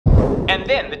And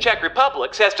then the Czech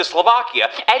Republic says to Slovakia,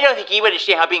 I don't think you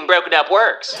understand how being broken up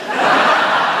works.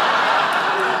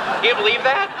 You believe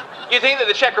that? You think that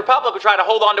the Czech Republic would try to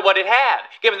hold on to what it had,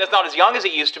 given that it's not as young as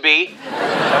it used to be?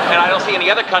 And I don't see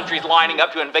any other countries lining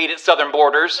up to invade its southern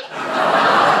borders.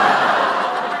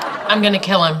 I'm gonna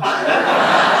kill him.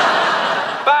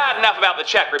 But enough about the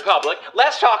Czech Republic.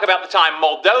 Let's talk about the time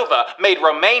Moldova made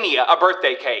Romania a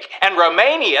birthday cake. And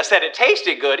Romania said it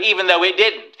tasted good even though it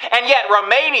didn't. And yet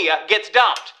Romania gets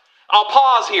dumped. I'll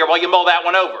pause here while you mull that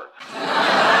one over.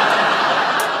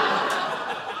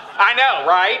 I know,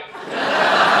 right?